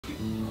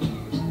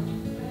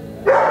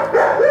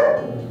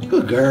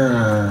Good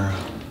girl.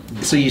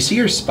 So you see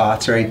her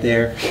spots right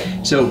there?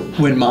 So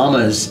when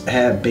mamas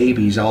have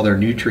babies, all their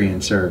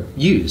nutrients are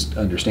used,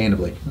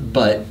 understandably.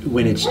 But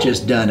when it's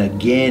just done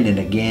again and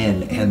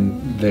again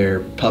and their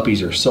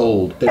puppies are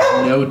sold,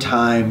 there's no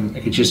time,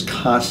 like it's just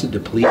constant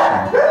depletion.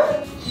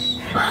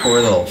 Her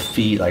poor little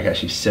feet, like how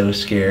she's so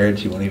scared,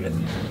 she won't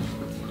even,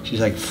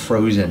 she's like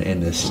frozen in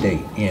this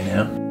state, you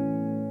know?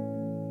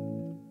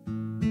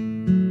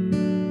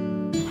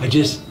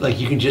 Like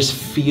you can just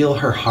feel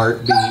her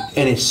heartbeat,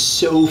 and it's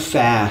so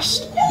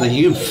fast, like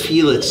you can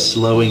feel it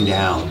slowing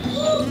down.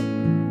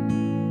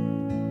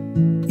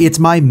 It's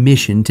my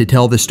mission to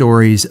tell the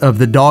stories of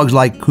the dogs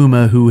like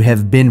Kuma who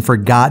have been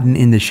forgotten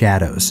in the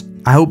shadows.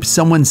 I hope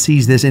someone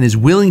sees this and is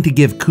willing to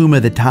give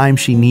Kuma the time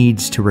she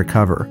needs to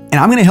recover. And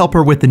I'm going to help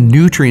her with the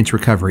nutrients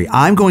recovery.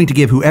 I'm going to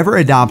give whoever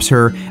adopts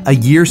her a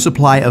year's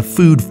supply of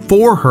food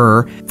for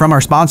her from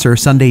our sponsor,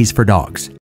 Sundays for Dogs.